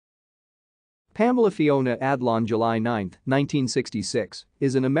Pamela Fiona Adlon July 9, 1966,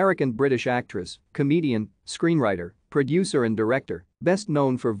 is an American-British actress, comedian, screenwriter, producer and director, best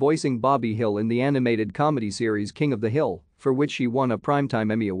known for voicing Bobby Hill in the animated comedy series King of the Hill, for which she won a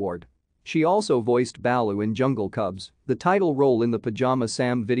Primetime Emmy Award. She also voiced Baloo in Jungle Cubs, the title role in the Pajama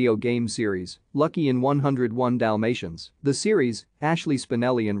Sam video game series, Lucky in 101 Dalmatians, the series, Ashley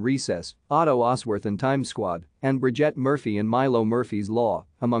Spinelli in Recess, Otto Osworth in Time Squad, and Brigette Murphy in Milo Murphy's Law,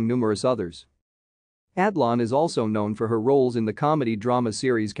 among numerous others. Adlon is also known for her roles in the comedy-drama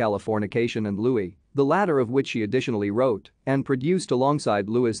series Californication and Louie, the latter of which she additionally wrote and produced alongside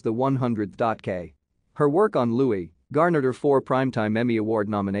Louis the 100th. Her work on Louie garnered her 4 Primetime Emmy Award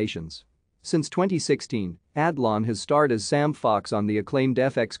nominations. Since 2016, Adlon has starred as Sam Fox on the acclaimed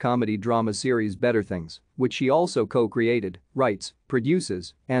FX comedy-drama series Better Things, which she also co-created, writes,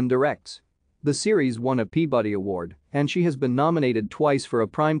 produces, and directs. The series won a Peabody Award, and she has been nominated twice for a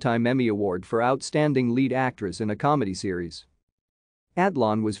Primetime Emmy Award for Outstanding Lead Actress in a Comedy Series.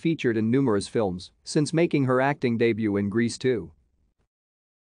 Adlon was featured in numerous films since making her acting debut in Grease 2.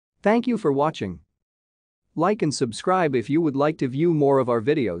 Thank you for watching. Like and subscribe if you would like to view more of our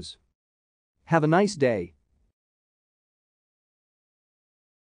videos. Have a nice day.